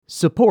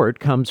Support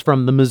comes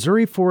from the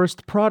Missouri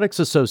Forest Products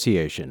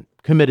Association,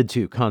 committed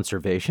to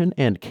conservation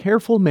and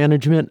careful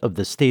management of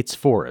the state's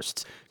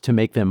forests to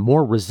make them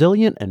more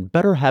resilient and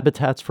better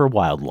habitats for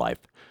wildlife.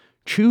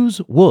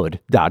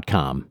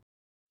 ChooseWood.com.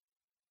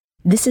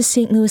 This is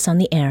St. Louis on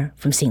the Air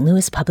from St.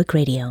 Louis Public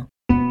Radio.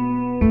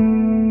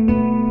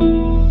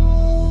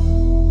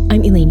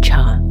 I'm Elaine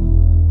Cha.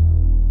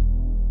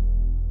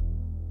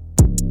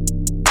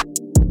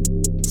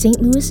 St.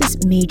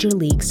 Louis's Major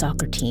League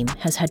Soccer team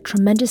has had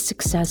tremendous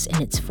success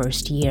in its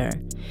first year.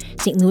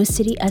 St. Louis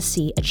City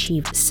SC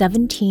achieved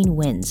 17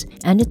 wins,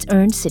 and it's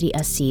earned City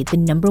SC the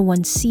number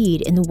 1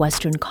 seed in the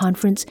Western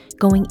Conference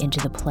going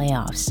into the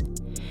playoffs.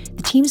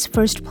 The team's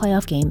first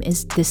playoff game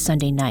is this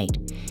Sunday night.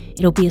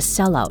 It'll be a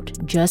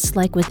sellout, just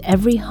like with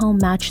every home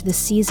match this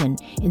season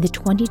in the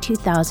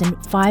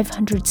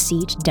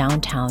 22,500-seat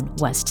downtown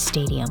West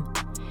Stadium.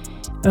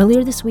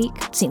 Earlier this week,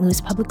 St. Louis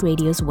Public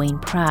Radio's Wayne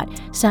Pratt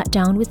sat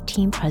down with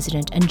team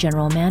president and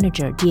general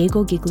manager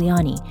Diego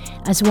Gigliani,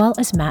 as well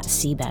as Matt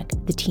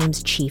Sebek, the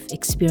team's chief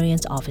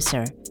experience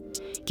officer.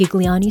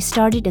 Gigliani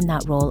started in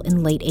that role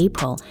in late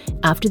April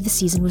after the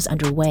season was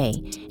underway,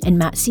 and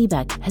Matt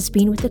Sebek has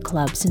been with the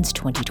club since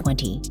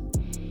 2020.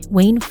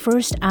 Wayne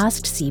first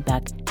asked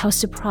Sebek how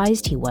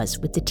surprised he was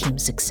with the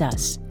team's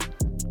success.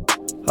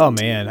 Oh,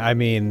 man.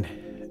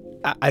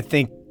 I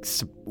think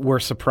we're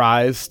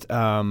surprised.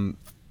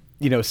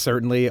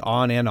 Certainly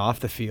on and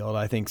off the field.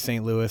 I think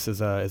St. Louis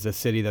is a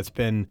city that's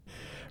been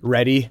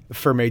ready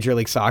for Major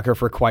League Soccer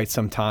for quite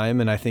some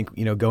time. And I think,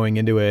 going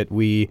into it,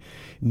 we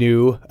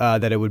knew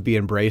that it would be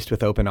embraced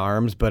with open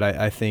arms. But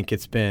I think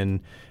it's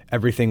been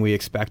everything we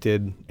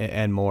expected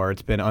and more.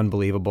 It's been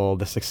unbelievable,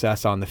 the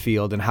success on the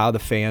field and how the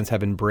fans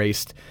have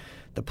embraced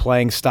the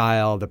playing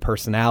style, the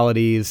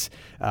personalities,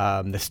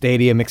 the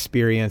stadium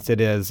experience. It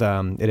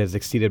has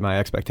exceeded my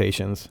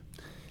expectations.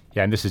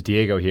 Yeah, and this is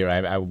Diego here.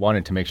 I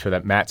wanted to make sure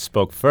that Matt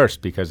spoke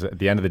first because at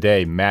the end of the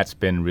day, Matt's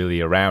been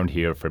really around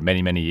here for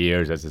many, many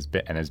years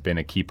and has been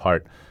a key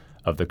part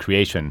of the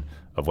creation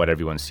of what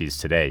everyone sees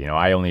today.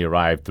 I only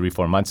arrived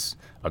 3-4 months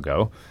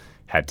ago,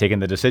 had taken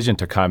the decision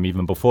to come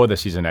even before the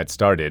season had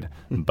started,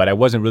 but I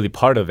wasn't really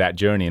part of that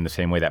journey in the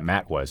same way that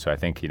Matt was. So I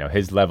think,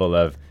 his level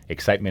of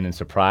excitement and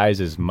surprise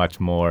is much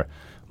more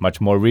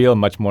real,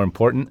 much more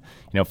important.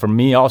 For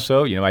me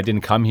also, I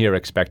didn't come here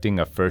expecting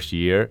a first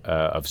year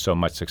of so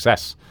much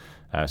success.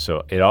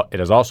 So it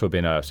has also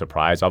been a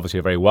surprise, obviously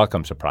a very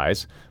welcome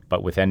surprise.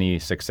 But with any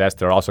success,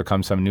 there also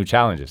comes some new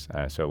challenges.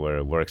 So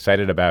we're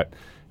excited about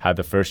how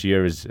the first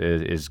year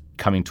is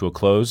coming to a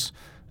close.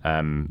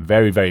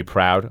 Very, very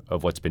proud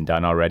of what's been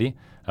done already,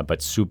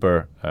 but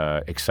super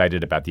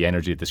excited about the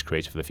energy that this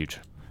creates for the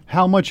future.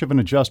 How much of an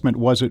adjustment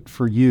was it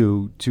for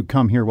you to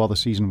come here while the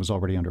season was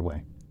already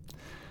underway?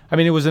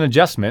 It was an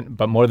adjustment,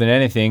 but more than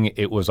anything,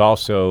 it was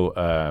also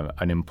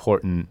an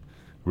important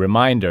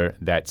reminder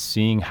that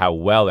seeing how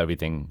well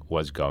everything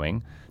was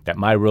going, that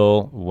my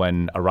role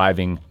when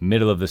arriving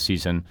middle of the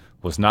season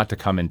was not to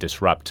come and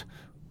disrupt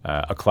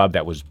a club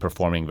that was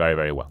performing very,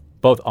 very well,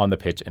 both on the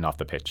pitch and off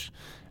the pitch.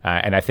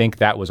 And I think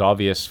that was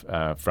obvious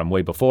from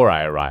way before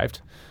I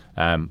arrived.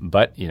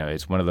 But,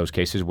 it's one of those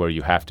cases where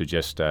you have to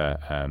just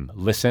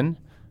listen,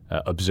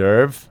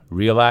 observe,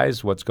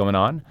 realize what's going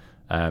on,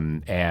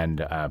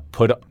 and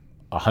put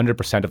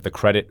 100% of the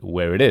credit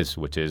where it is,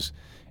 which is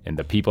in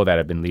the people that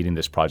have been leading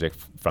this project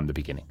from the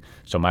beginning.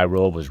 So my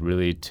role was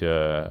really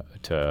to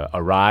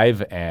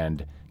arrive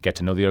and get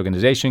to know the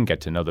organization,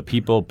 get to know the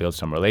people, build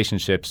some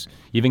relationships,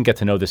 even get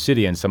to know the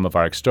city and some of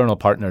our external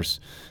partners.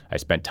 I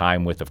spent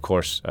time with, of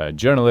course,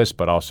 journalists,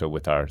 but also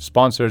with our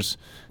sponsors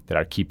that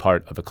are a key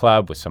part of the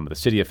club, with some of the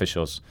city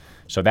officials.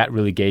 So that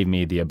really gave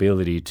me the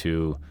ability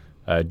to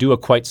do a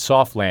quite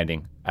soft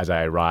landing as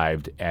I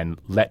arrived and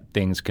let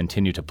things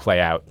continue to play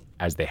out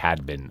as they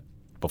had been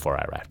before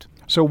I arrived.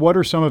 So what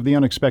are some of the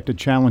unexpected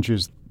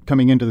challenges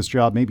coming into this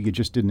job maybe you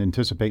just didn't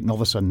anticipate, and all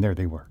of a sudden there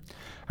they were?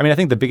 I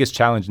think the biggest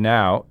challenge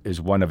now is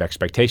one of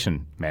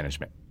expectation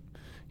management.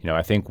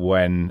 I think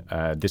when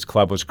this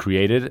club was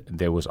created,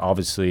 there was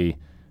obviously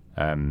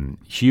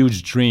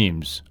huge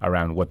dreams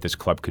around what this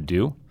club could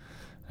do.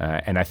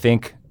 And I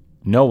think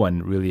no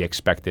one really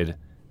expected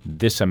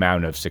this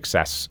amount of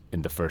success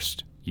in the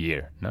first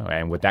year. No?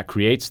 And what that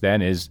creates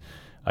then is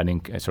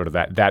sort of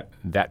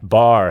that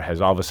bar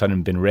has all of a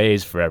sudden been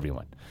raised for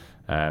everyone.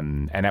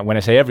 And when I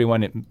say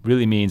everyone, it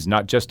really means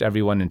not just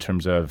everyone in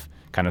terms of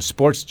kind of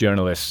sports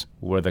journalists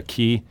were the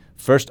key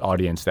first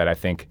audience that I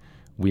think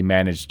we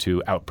managed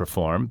to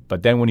outperform.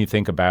 But then when you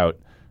think about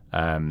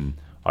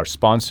our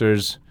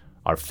sponsors,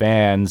 our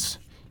fans,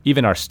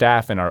 even our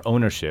staff and our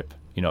ownership,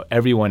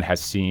 everyone has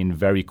seen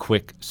very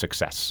quick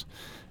success.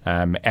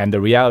 And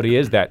the reality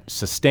is that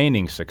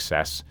sustaining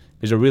success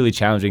is a really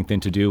challenging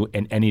thing to do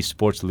in any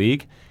sports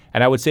league.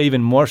 And I would say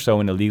even more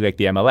so in a league like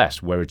the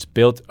MLS, where it's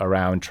built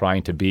around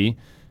trying to be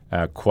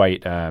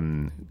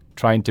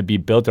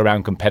built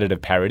around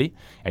competitive parity.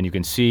 And you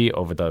can see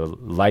over the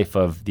life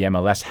of the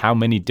MLS how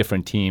many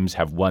different teams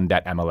have won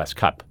that MLS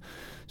Cup.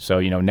 So,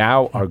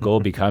 now our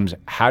goal becomes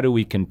how do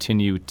we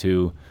continue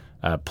to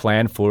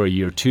plan for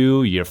year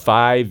 2, year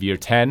 5, year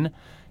 10,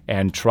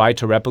 and try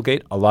to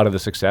replicate a lot of the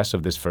success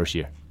of this first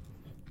year.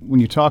 When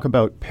you talk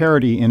about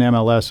parity in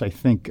MLS, I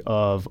think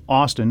of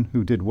Austin,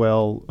 who did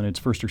well in its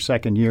first or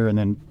second year and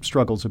then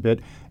struggles a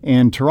bit,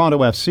 and Toronto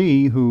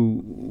FC,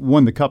 who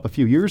won the Cup a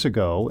few years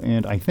ago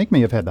and I think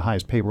may have had the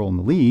highest payroll in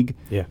the league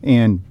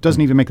and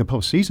doesn't even make the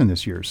postseason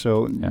this year.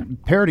 So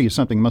parity is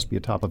something that must be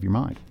at top of your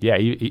mind. Yeah,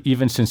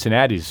 even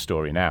Cincinnati's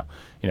story now,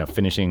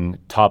 finishing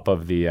top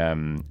of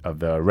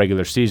the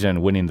regular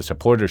season, winning the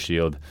Supporters'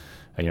 Shield.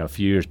 A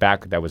few years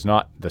back, that was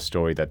not the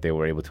story that they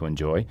were able to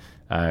enjoy.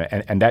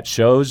 And that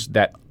shows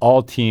that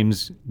all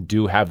teams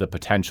do have the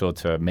potential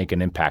to make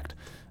an impact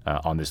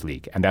on this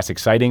league. And that's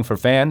exciting for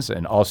fans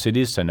in all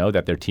cities to know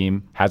that their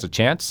team has a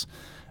chance.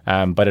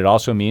 But it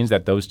also means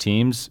that those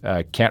teams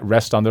can't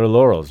rest on their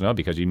laurels,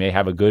 because you may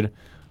have a good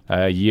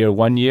year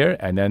one year,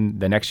 and then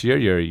the next year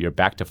you're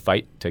back to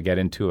fight to get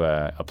into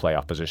a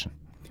playoff position.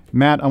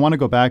 Matt, I want to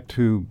go back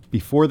to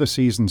before the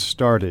season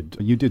started.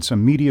 You did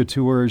some media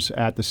tours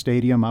at the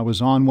stadium. I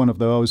was on one of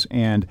those,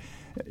 and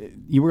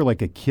you were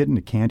like a kid in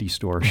a candy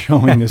store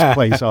showing this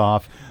place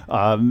off,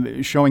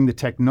 showing the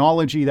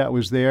technology that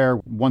was there.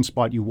 One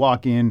spot you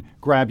walk in,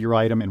 grab your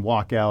item, and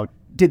walk out.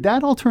 Did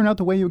that all turn out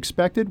the way you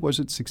expected? Was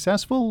it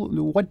successful?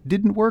 What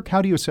didn't work?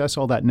 How do you assess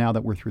all that now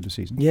that we're through the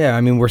season? Yeah,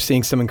 we're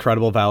seeing some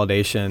incredible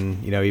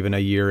validation, even a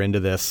year into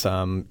this,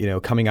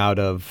 coming out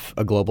of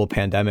a global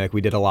pandemic.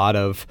 We did a lot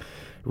of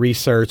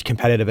research,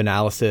 competitive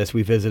analysis.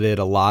 We visited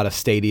a lot of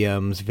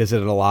stadiums,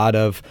 visited a lot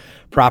of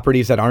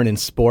properties that aren't in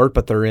sport,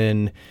 but they're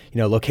in,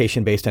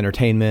 location-based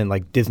entertainment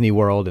like Disney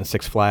World and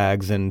Six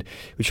Flags. And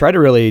we tried to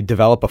really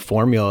develop a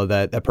formula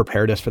that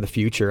prepared us for the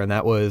future. And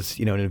that was,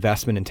 an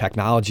investment in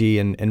technology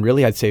and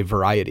really, I'd say,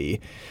 variety.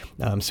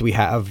 So we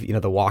have,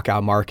 the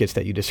walkout markets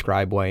that you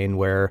describe, Wayne,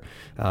 where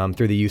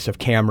through the use of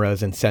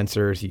cameras and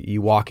sensors,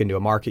 you walk into a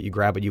market, you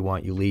grab what you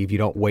want, you leave. You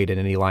don't wait in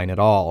any line at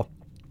all.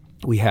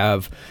 We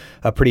have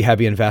a pretty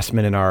heavy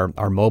investment in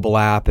our mobile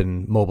app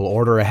and mobile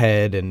order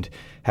ahead, and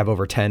have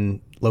over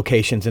 10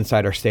 locations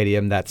inside our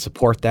stadium that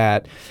support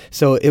that.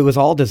 So it was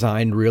all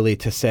designed really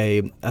to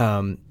say,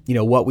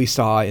 what we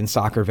saw in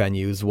soccer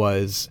venues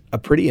was a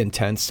pretty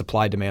intense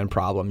supply-demand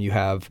problem. You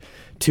have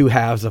two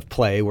halves of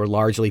play where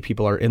largely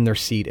people are in their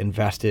seat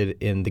invested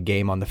in the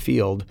game on the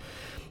field,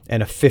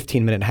 and a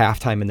 15-minute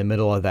halftime in the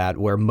middle of that,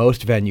 where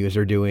most venues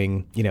are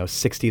doing,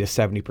 60 to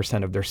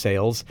 70% of their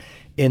sales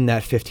in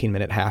that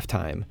 15-minute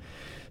halftime.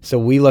 So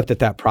we looked at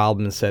that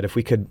problem and said, if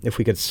we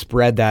could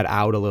spread that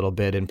out a little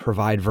bit and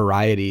provide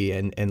variety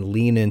and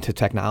lean into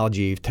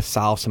technology to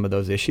solve some of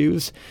those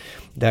issues,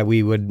 that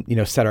we would,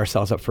 set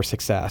ourselves up for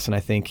success. And I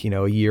think,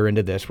 a year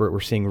into this,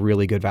 we're seeing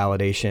really good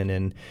validation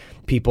and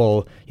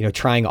people,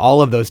 trying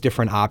all of those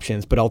different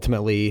options, but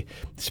ultimately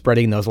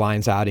spreading those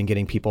lines out and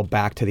getting people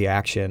back to the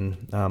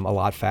action a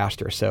lot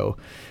faster. So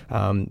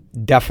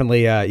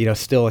definitely,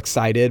 still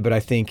excited, but I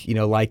think,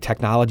 like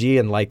technology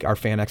and like our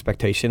fan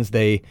expectations,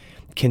 they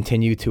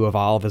continue to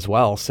evolve as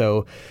well.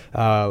 So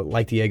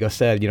like Diego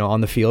said,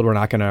 on the field, we're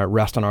not going to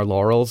rest on our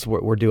laurels.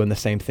 We're doing the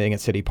same thing at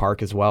City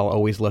Park as well,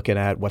 always looking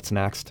at what's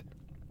next.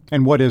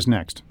 And what is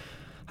next?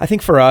 I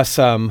think for us,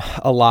 a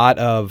lot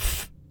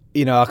of,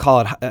 I'll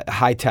call it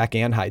high tech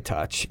and high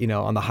touch.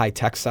 On the high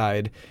tech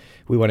side,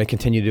 we want to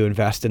continue to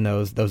invest in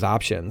those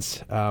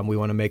options. We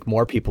want to make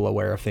more people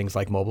aware of things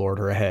like mobile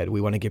order ahead. We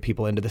want to get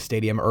people into the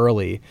stadium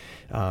early,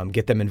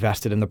 get them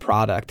invested in the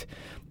product.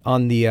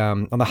 On the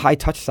high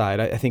touch side,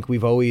 I think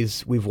we've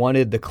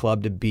wanted the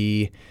club to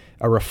be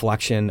a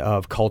reflection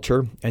of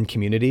culture and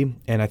community.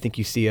 And I think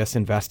you see us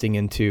investing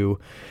into,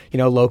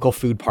 local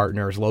food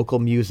partners, local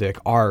music,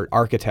 art,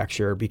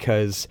 architecture,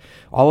 because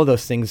all of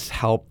those things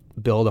help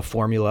build a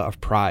formula of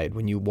pride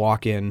when you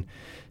walk in,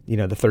 the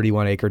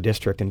 31-acre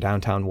district in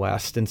downtown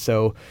West. And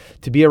so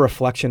to be a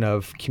reflection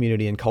of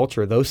community and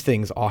culture, those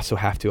things also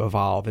have to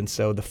evolve. And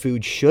so the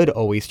food should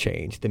always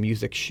change. The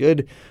music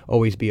should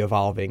always be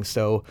evolving.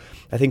 So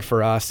I think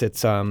for us,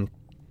 it's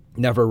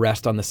never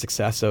rest on the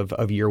success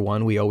of year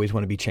one. We always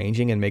want to be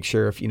changing and make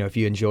sure if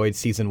you enjoyed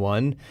season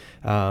one,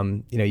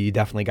 you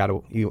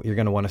definitely you're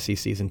going to want to see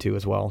season two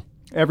as well.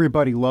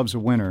 Everybody loves a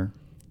winner.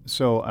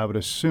 So I would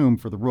assume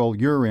for the role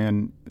you're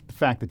in, the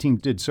fact the team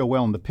did so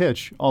well on the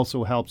pitch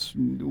also helps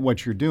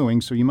what you're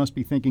doing. So you must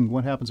be thinking,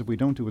 what happens if we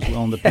don't do as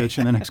well on the pitch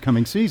in the next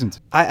coming seasons?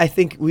 I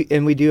think we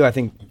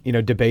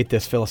debate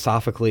this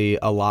philosophically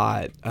a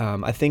lot.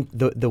 I think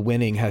the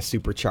winning has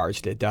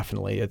supercharged it.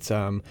 Definitely,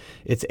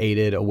 it's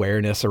aided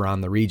awareness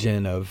around the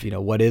region of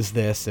what is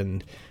this,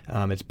 and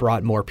it's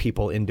brought more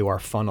people into our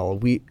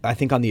funnel. I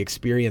think on the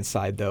experience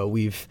side though,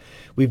 we've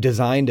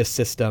designed a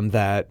system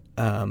that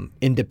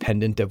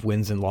independent of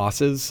wins and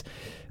losses,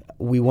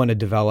 we want to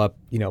develop,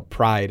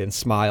 pride and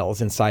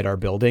smiles inside our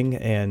building.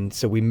 And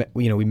so we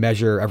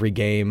measure every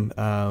game.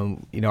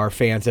 Our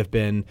fans have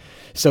been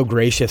so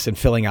gracious in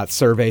filling out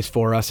surveys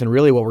for us. And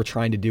really what we're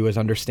trying to do is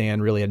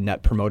understand really a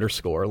net promoter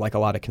score, like a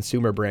lot of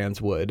consumer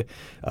brands would,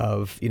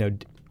 of,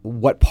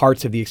 what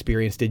parts of the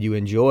experience did you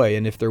enjoy?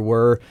 And if there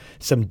were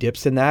some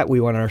dips in that, we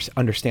want to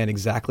understand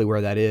exactly where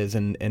that is.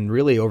 And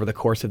really over the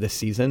course of this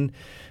season,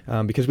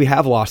 because we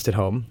have lost at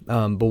home,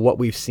 but what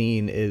we've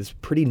seen is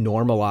pretty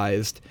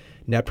normalized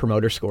net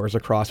promoter scores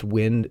across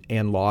win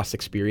and loss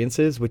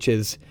experiences, which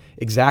is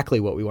exactly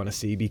what we want to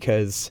see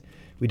because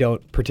we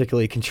don't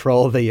particularly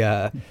control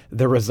the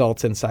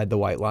results inside the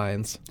white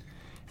lines.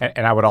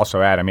 And I would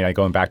also add,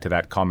 going back to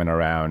that comment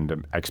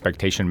around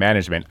expectation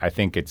management, I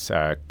think it's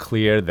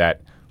clear that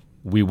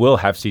we will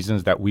have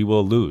seasons that we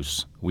will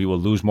lose. We will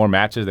lose more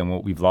matches than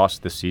what we've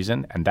lost this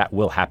season, and that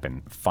will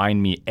happen.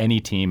 Find me any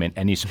team in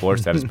any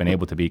sports that has been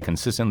able to be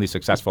consistently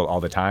successful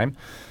all the time,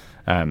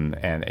 and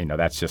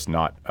that's just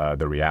not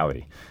the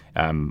reality.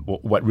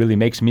 What really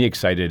makes me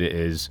excited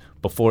is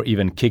before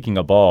even kicking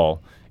a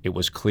ball, it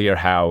was clear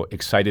how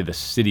excited the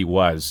city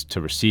was to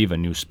receive a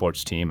new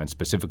sports team, and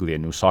specifically a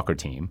new soccer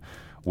team,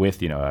 with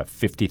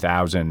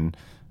 50,000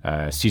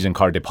 season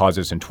card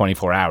deposits in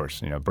 24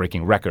 hours,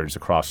 breaking records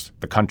across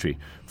the country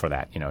for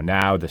that.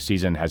 Now the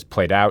season has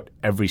played out.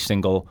 Every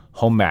single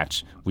home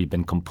match, we've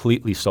been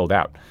completely sold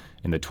out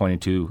in the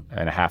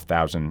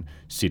 22,500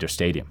 seater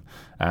stadium.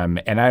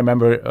 And I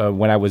remember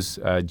when I was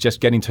just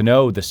getting to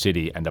know the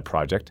city and the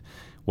project,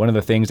 one of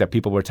the things that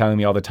people were telling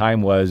me all the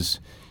time was,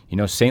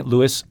 St.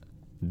 Louis,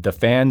 the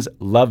fans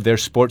love their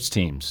sports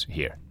teams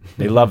here.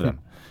 They love them.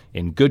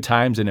 In good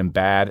times and in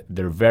bad,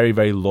 they're very,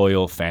 very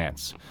loyal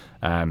fans.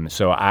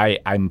 So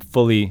I'm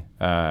fully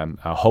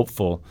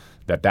hopeful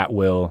that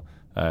will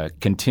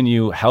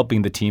continue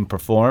helping the team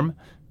perform,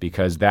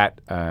 because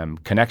that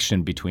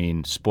connection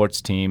between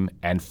sports team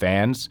and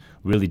fans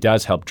really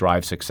does help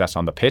drive success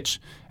on the pitch.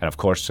 And, of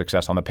course,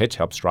 success on the pitch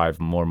helps drive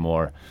more and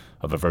more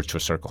of a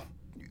virtuous circle.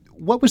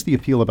 What was the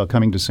appeal about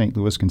coming to St.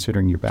 Louis,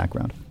 considering your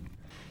background?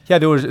 Yeah,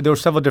 there were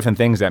several different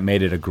things that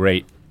made it a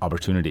great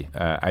opportunity.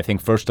 I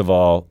think, first of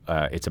all,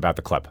 it's about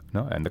the club.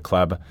 And the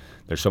club,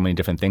 there's so many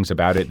different things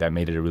about it that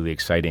made it a really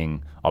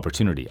exciting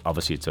opportunity.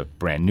 Obviously, it's a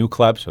brand new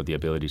club, so the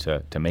ability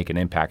to make an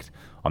impact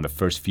on the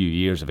first few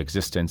years of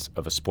existence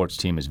of a sports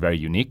team is very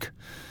unique.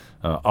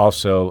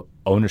 Also,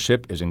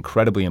 ownership is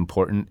incredibly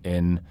important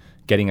in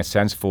getting a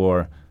sense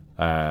for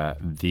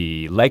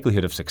the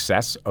likelihood of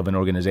success of an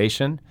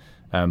organization,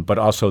 but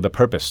also the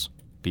purpose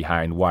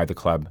behind why the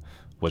club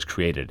was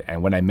created.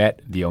 And when I met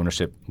the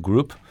ownership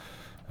group,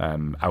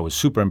 I was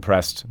super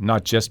impressed,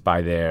 not just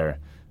by their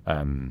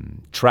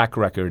track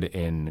record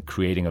in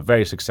creating a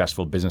very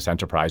successful business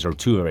enterprise, or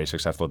two very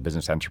successful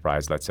business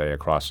enterprise, let's say,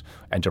 across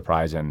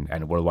enterprise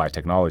and worldwide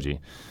technology,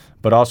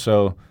 but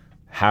also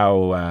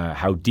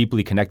how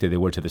deeply connected they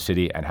were to the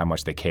city and how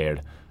much they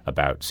cared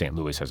about St.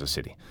 Louis as a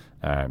city.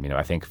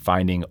 I think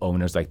finding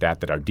owners like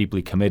that are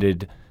deeply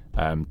committed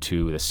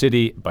to the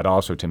city, but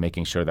also to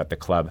making sure that the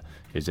club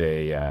is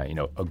a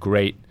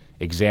great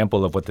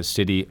example of what the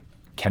city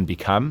can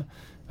become,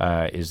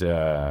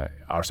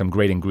 are some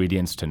great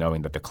ingredients to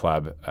knowing that the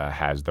club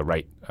has the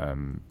right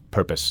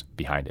purpose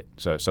behind it.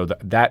 So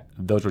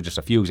those were just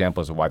a few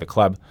examples of why the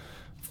club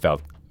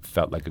felt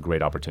like a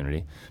great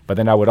opportunity. But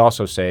then I would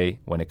also say,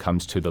 when it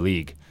comes to the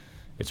league,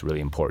 it's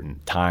really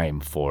important time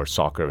for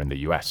soccer in the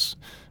U.S.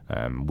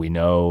 We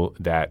know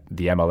that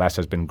the MLS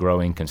has been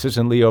growing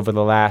consistently over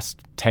the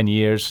last 10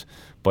 years,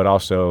 but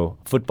also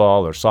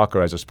football or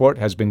soccer as a sport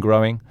has been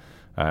growing.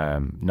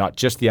 Not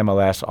just the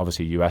MLS,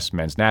 obviously U.S.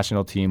 men's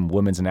national team,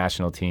 women's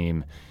national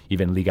team,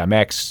 even Liga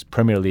MX,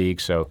 Premier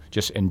League. So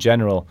just in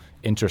general,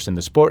 interest in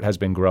the sport has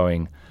been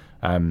growing.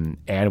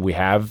 And we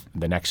have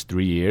the next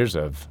 3 years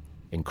of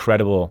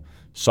incredible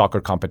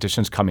soccer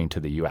competitions coming to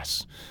the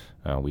U.S.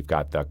 We've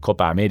got the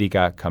Copa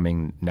America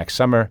coming next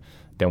summer.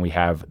 Then we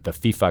have the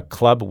FIFA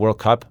Club World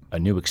Cup, a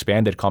new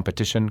expanded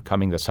competition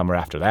coming the summer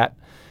after that.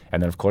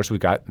 And then, of course, we've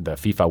got the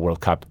FIFA World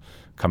Cup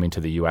coming to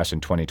the U.S.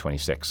 in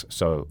 2026.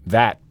 So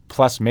that,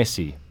 plus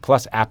Messi,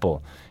 plus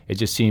Apple, it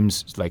just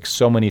seems like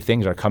so many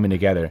things are coming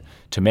together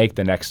to make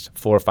the next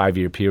 4 or 5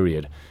 year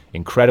period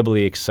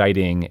incredibly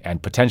exciting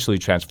and potentially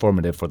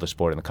transformative for the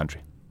sport in the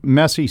country.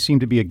 Messi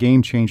seemed to be a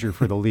game changer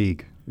for the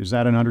league. Is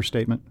that an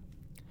understatement?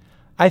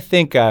 I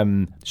think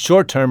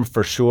short term,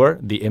 for sure,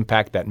 the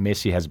impact that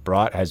Messi has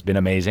brought has been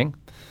amazing.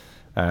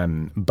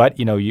 But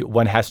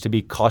one has to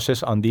be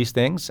cautious on these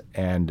things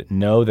and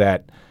know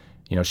that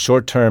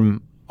short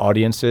term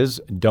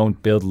audiences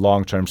don't build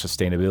long term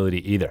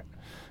sustainability either.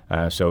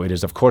 So it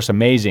is, of course,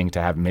 amazing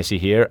to have Messi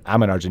here.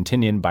 I'm an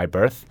Argentinian by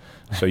birth,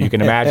 so you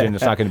can imagine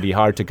it's not going to be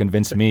hard to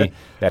convince me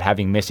that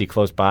having Messi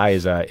close by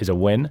is a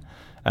win.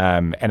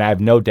 And I have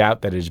no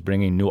doubt that it is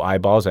bringing new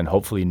eyeballs and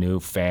hopefully new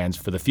fans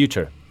for the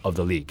future of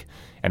the league.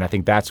 And I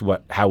think that's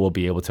how we'll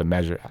be able to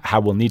measure,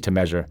 how we'll need to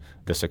measure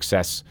the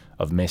success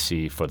of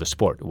Messi for the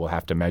sport. We'll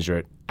have to measure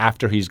it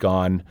after he's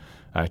gone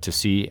to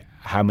see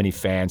how many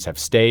fans have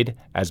stayed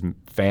as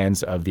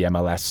fans of the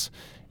MLS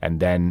and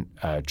then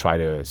try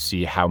to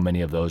see how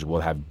many of those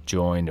will have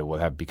joined or will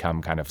have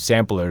become kind of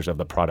samplers of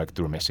the product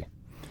through Messi.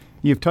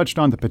 You've touched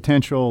on the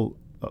potential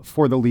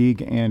for the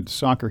league and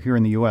soccer here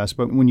in the U.S.,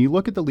 but when you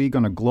look at the league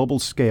on a global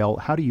scale,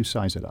 how do you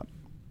size it up?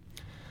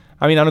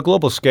 I mean, on a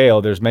global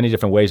scale, there's many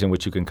different ways in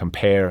which you can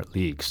compare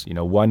leagues.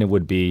 One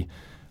would be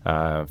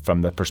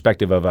from the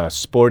perspective of a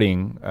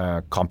sporting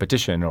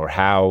competition, or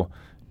how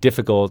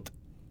difficult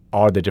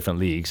are the different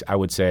leagues. I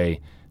would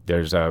say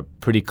there's a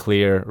pretty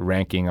clear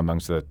ranking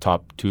amongst the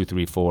top 2,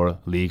 3, 4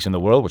 leagues in the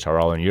world, which are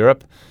all in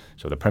Europe.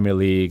 So the Premier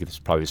League, there's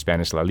probably the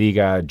Spanish La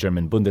Liga,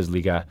 German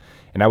Bundesliga.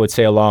 And I would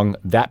say along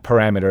that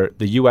parameter,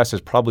 the U.S.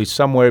 is probably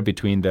somewhere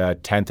between the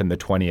 10th and the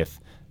 20th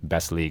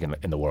best league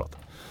in the world.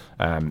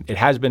 It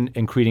has been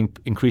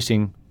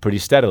increasing pretty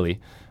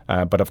steadily,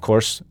 but of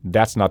course,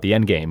 that's not the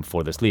end game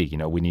for this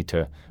league. We need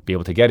to be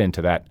able to get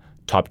into that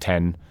top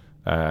 10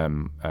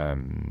 kind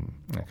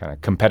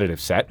of competitive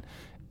set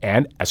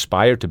and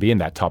aspire to be in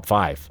that top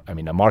 5. I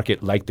mean, a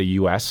market like the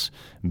U.S.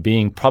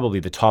 being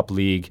probably the top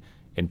league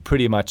in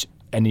pretty much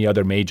any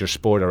other major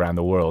sport around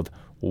the world,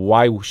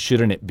 why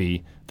shouldn't it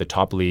be the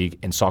top league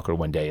in soccer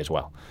one day as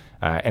well?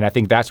 And I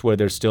think that's where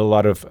there's still a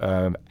lot of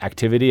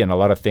activity and a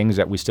lot of things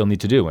that we still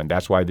need to do. And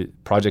that's why the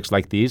projects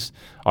like these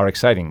are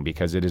exciting,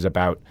 because it is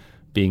about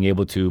being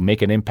able to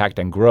make an impact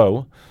and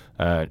grow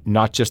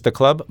not just the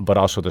club, but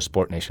also the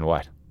sport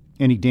nationwide.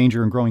 Any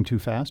danger in growing too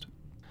fast?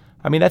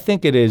 I mean, I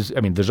think it is. I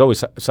mean, there's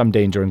always some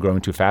danger in growing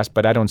too fast,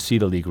 but I don't see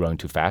the league growing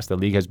too fast. The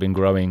league has been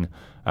growing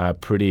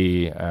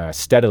pretty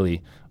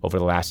steadily over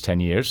the last 10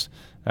 years.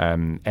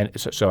 And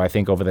so I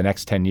think over the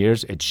next 10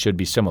 years, it should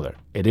be similar.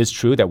 It is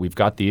true that we've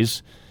got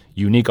these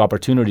unique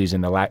opportunities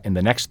in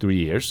the next 3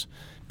 years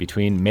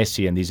between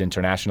Messi and these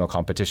international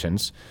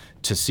competitions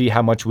to see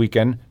how much we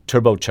can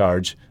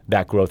turbocharge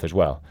that growth as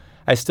well.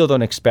 I still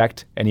don't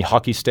expect any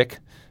hockey stick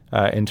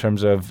in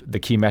terms of the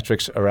key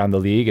metrics around the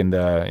league in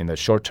the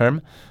short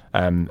term.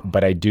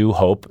 But I do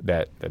hope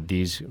that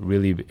these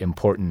really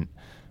important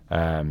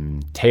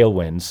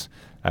tailwinds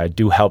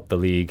do help the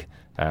league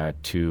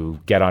to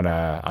get on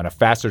a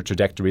faster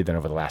trajectory than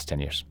over the last 10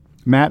 years.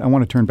 Matt, I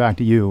want to turn back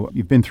to you.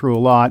 You've been through a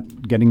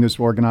lot, getting this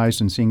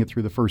organized and seeing it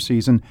through the first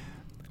season.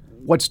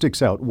 What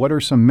sticks out? What are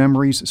some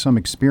memories, some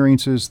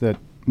experiences that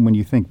when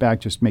you think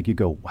back just make you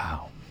go,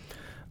 wow?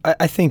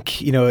 I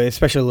think,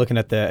 especially looking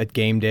at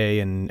game day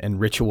and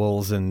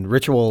rituals and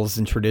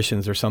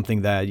traditions are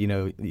something that,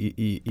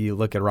 you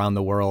look at around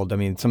the world. I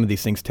mean, some of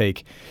these things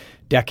take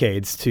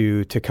decades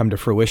to come to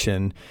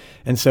fruition.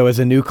 And so as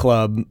a new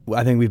club,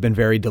 I think we've been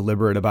very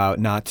deliberate about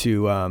not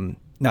to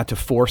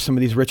force some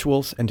of these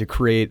rituals and to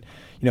create,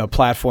 a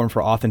platform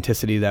for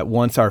authenticity that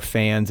once our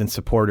fans and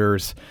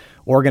supporters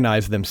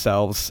organize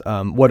themselves,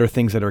 what are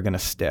things that are going to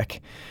stick?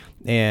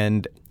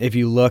 And if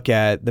you look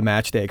at the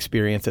match day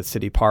experience at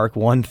City Park,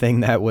 one thing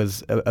that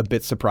was a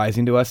bit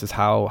surprising to us is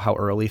how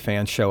early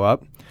fans show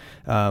up.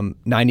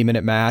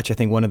 90-minute match. I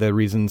think one of the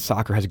reasons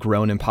soccer has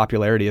grown in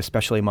popularity,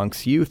 especially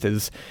amongst youth,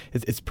 is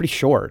it's pretty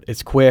short.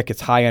 It's quick.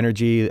 It's high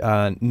energy.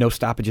 No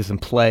stoppages in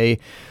play.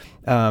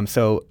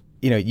 So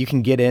you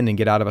can get in and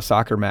get out of a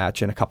soccer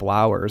match in a couple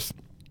hours.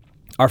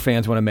 Our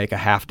fans want to make a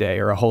half day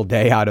or a whole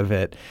day out of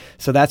it.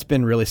 So that's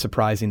been really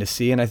surprising to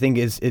see. And I think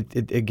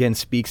it again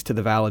speaks to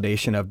the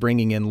validation of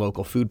bringing in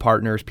local food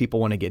partners. People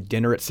want to get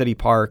dinner at City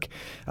Park.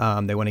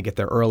 They want to get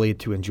there early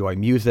to enjoy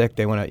music.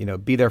 They want to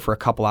be there for a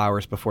couple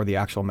hours before the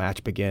actual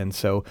match begins.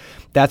 So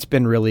that's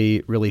been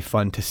really, really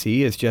fun to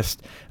see. Is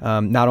just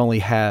not only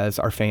has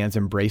our fans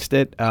embraced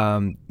it,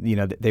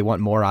 they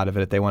want more out of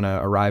it. They want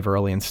to arrive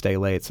early and stay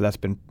late. So that's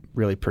been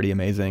really pretty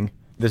amazing.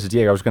 This is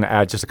Diego. I was going to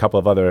add just a couple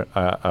of other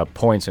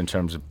points in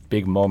terms of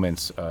big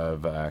moments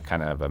of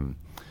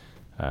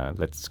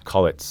let's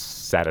call it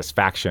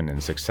satisfaction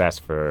and success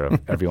for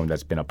everyone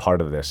that's been a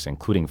part of this,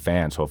 including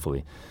fans,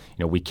 hopefully.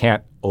 We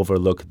can't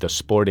overlook the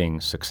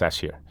sporting success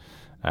here.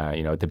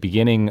 At the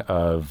beginning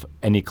of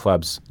any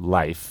club's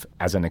life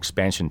as an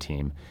expansion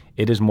team,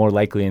 it is more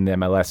likely in the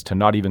MLS to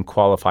not even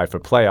qualify for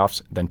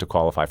playoffs than to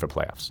qualify for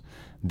playoffs.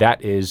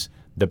 That is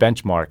the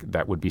benchmark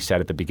that would be set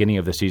at the beginning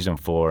of the season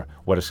for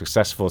what a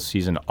successful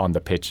season on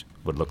the pitch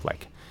would look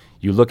like.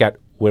 You look at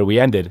where we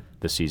ended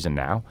the season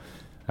now,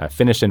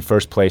 finished in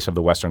first place of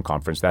the Western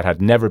Conference. That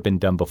had never been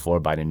done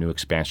before by a new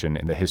expansion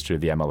in the history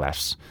of the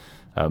MLS.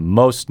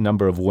 Most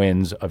number of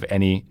wins of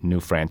any new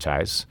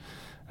franchise.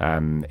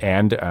 And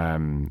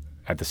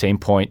at the same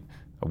point,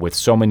 with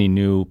so many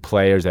new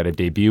players that had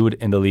debuted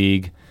in the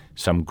league,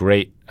 some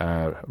great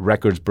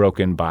records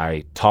broken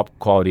by top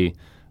quality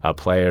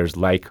players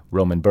like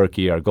Roman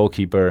Berkey, our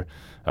goalkeeper,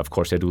 of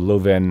course, Edu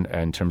Leuven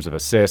in terms of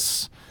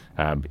assists,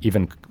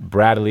 even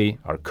Bradley,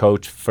 our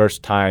coach,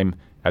 first time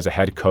as a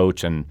head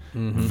coach and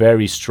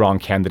very strong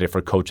candidate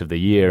for Coach of the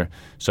Year.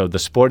 So the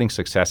sporting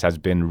success has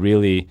been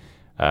really,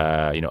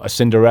 a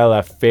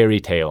Cinderella fairy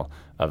tale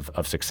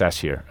of success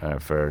here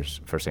for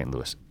St.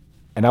 Louis.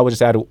 And I would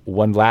just add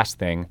one last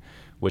thing,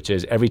 which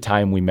is every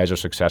time we measure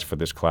success for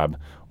this club,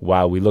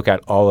 while we look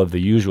at all of the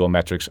usual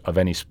metrics of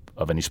any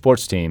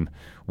sports team,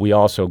 we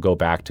also go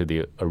back to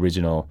the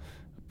original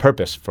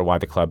purpose for why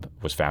the club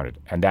was founded,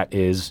 and that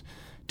is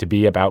to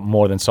be about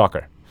more than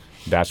soccer.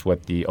 That's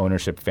what the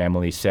ownership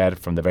family said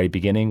from the very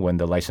beginning when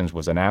the license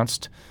was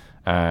announced,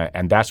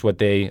 and that's what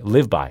they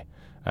live by.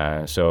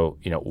 So,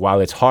 while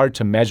it's hard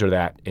to measure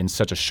that in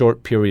such a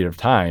short period of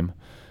time,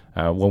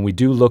 when we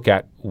do look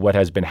at what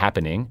has been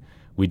happening,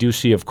 we do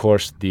see, of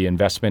course, the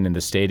investment in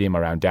the stadium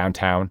around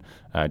downtown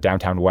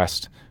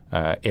West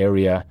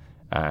area,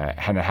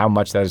 and how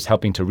much that is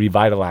helping to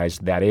revitalize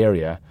that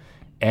area.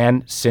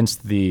 And since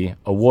the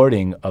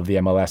awarding of the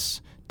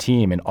MLS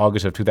team in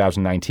August of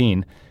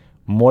 2019,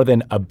 more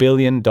than $1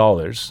 billion,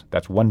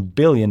 that's $1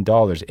 billion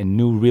in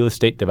new real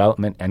estate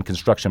development and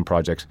construction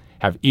projects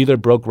have either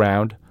broke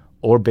ground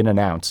or been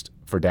announced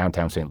for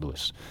downtown St.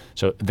 Louis.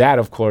 So that,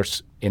 of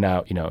course, in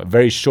a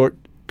very short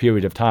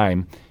period of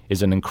time,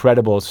 is an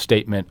incredible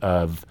statement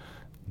of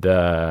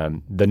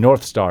the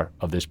North Star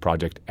of this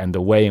project and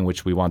the way in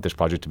which we want this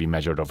project to be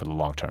measured over the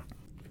long term.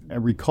 I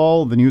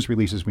recall the news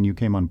releases when you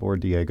came on board,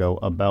 Diego,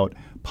 about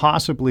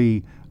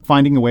possibly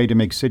finding a way to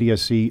make City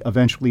SC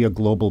eventually a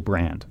global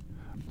brand.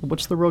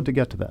 What's the road to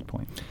get to that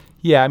point?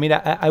 Yeah, I mean,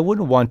 I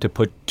wouldn't want to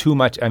put too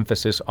much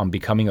emphasis on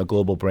becoming a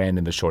global brand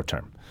in the short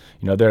term.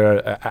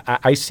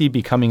 I see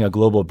becoming a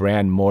global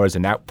brand more as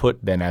an output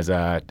than as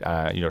a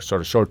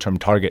sort of short-term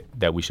target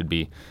that we should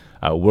be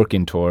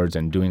working towards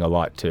and doing a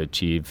lot to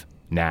achieve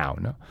now.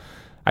 No?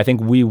 I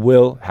think we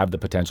will have the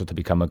potential to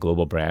become a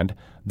global brand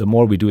the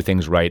more we do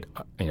things right,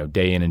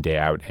 day in and day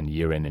out and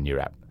year in and year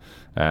out.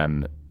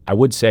 I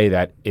would say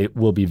that it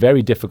will be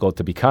very difficult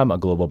to become a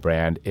global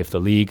brand if the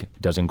league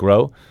doesn't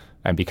grow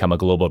and become a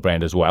global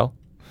brand as well.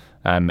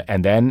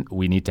 And then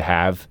we need to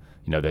have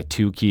the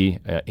two key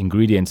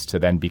ingredients to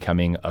then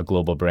becoming a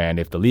global brand,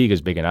 if the league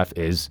is big enough,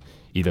 is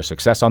either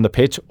success on the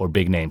pitch or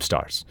big name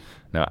stars.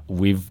 Now,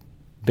 we've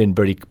been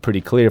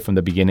pretty clear from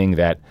the beginning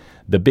that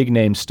the big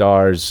name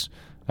stars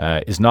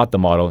is not the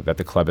model that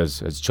the club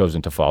has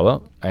chosen to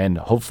follow, and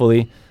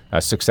hopefully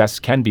success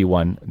can be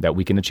one that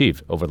we can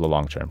achieve over the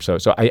long term. So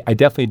I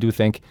definitely do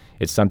think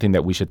it's something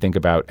that we should think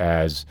about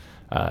as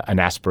an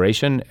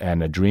aspiration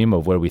and a dream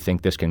of where we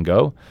think this can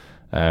go,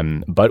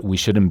 but we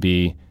shouldn't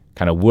be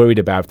kind of worried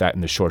about that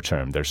in the short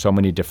term. There's so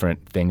many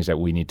different things that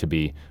we need to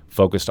be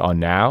focused on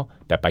now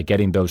that by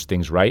getting those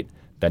things right,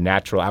 the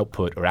natural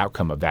output or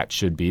outcome of that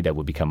should be that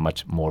will become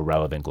much more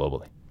relevant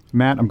globally.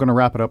 Matt, I'm going to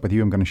wrap it up with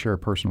you. I'm going to share a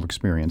personal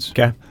experience.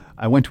 Okay.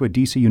 I went to a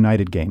DC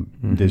United game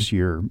this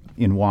year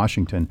in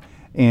Washington,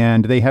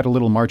 and they had a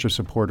little march of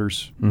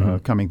supporters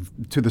coming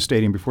to the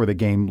stadium before the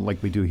game,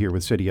 like we do here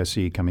with City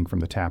SC, coming from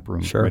the tap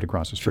room right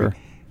across the street.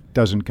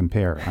 Doesn't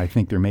compare. I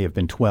think there may have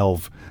been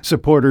 12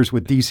 supporters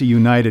with DC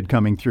United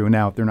coming through.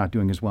 Now, they're not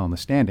doing as well in the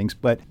standings,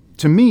 but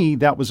to me,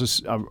 that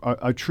was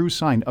a true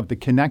sign of the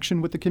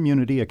connection with the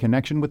community, a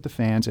connection with the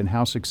fans, and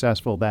how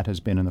successful that has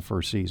been in the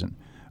first season.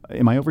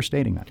 Am I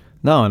overstating that?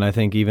 No, and I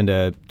think even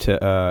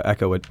to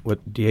echo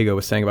what Diego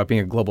was saying about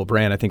being a global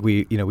brand, I think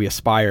we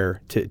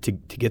aspire to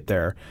get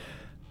there,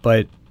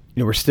 but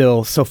we're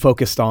still so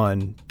focused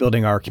on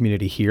building our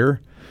community here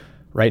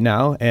right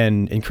now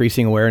and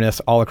increasing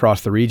awareness all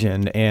across the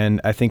region. And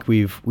I think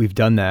we've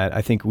done that.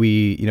 I think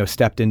we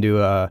stepped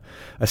into a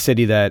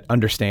city that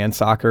understands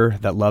soccer,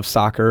 that loves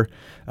soccer,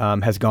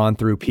 has gone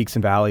through peaks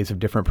and valleys of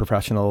different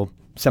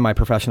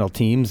semi-professional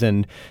teams.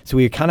 And so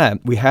we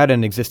had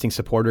an existing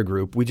supporter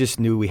group. We just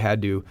knew we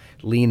had to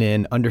lean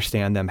in,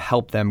 understand them,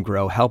 help them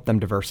grow, help them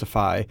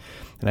diversify.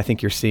 And I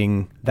think you're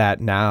seeing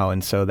that now.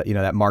 And so that,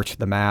 that march to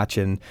the match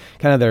and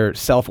kind of their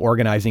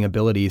self-organizing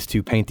abilities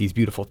to paint these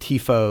beautiful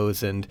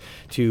tifos and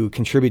to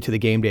contribute to the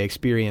game day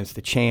experience,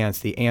 the chants,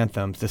 the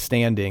anthems, the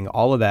standing,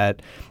 all of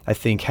that, I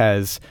think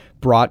has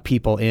brought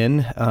people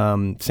in.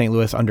 St.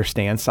 Louis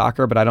understands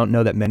soccer, but I don't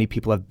know that many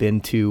people have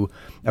been to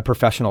a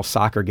professional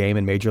soccer game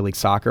in Major League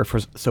Soccer.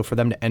 So for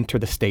them to enter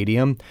the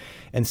stadium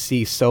and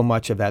see so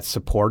much of that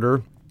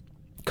supporter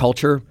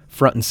culture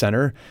front and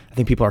center, I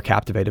think people are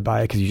captivated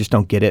by it because you just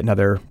don't get it in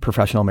other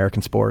professional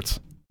American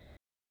sports.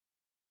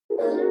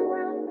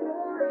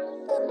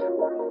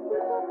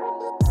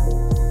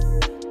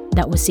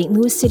 That was St.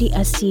 Louis City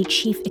SC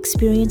Chief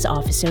Experience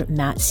Officer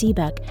Matt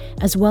Sebek,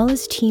 as well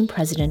as Team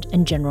President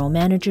and General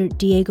Manager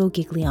Diego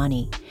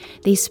Gigliani.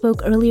 They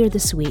spoke earlier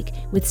this week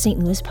with St.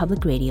 Louis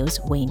Public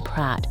Radio's Wayne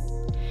Pratt.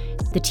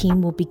 The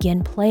team will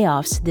begin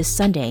playoffs this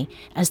Sunday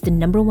as the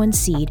number 1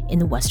 seed in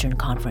the Western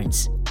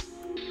Conference.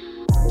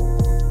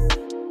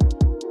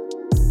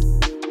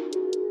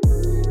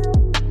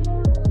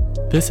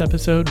 This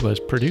episode was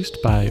produced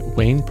by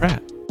Wayne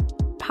Pratt.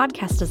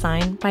 Podcast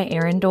design by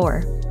Aaron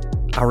Dorr.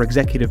 Our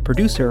executive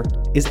producer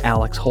is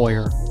Alex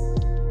Hoyer.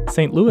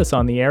 St. Louis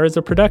on the Air is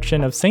a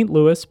production of St.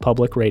 Louis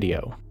Public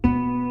Radio.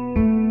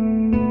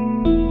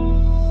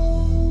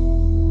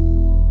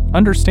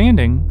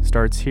 Understanding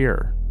starts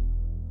here.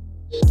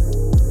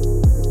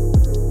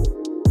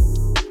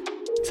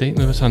 St.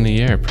 Louis on the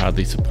Air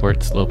proudly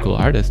supports local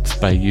artists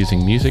by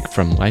using music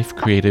from Life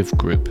Creative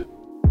Group.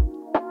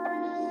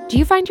 Do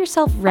you find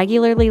yourself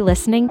regularly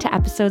listening to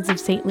episodes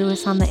of St.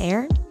 Louis on the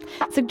Air?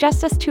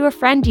 Suggest us to a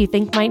friend you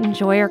think might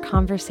enjoy our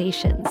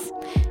conversations.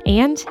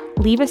 And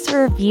leave us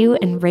a review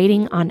and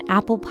rating on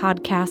Apple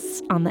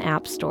Podcasts on the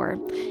App Store.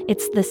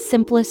 It's the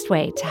simplest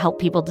way to help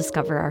people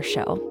discover our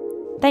show.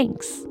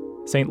 Thanks.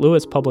 St.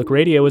 Louis Public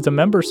Radio is a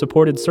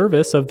member-supported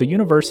service of the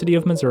University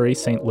of Missouri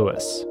St.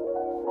 Louis.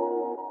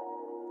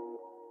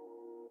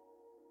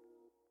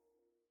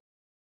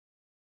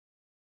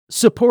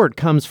 Support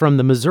comes from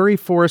the Missouri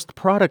Forest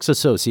Products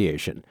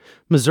Association.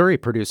 Missouri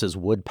produces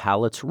wood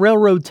pallets,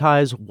 railroad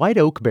ties, white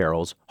oak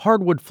barrels,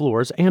 hardwood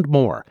floors, and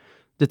more.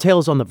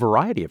 Details on the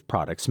variety of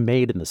products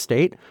made in the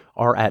state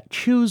are at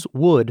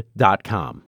choosewood.com.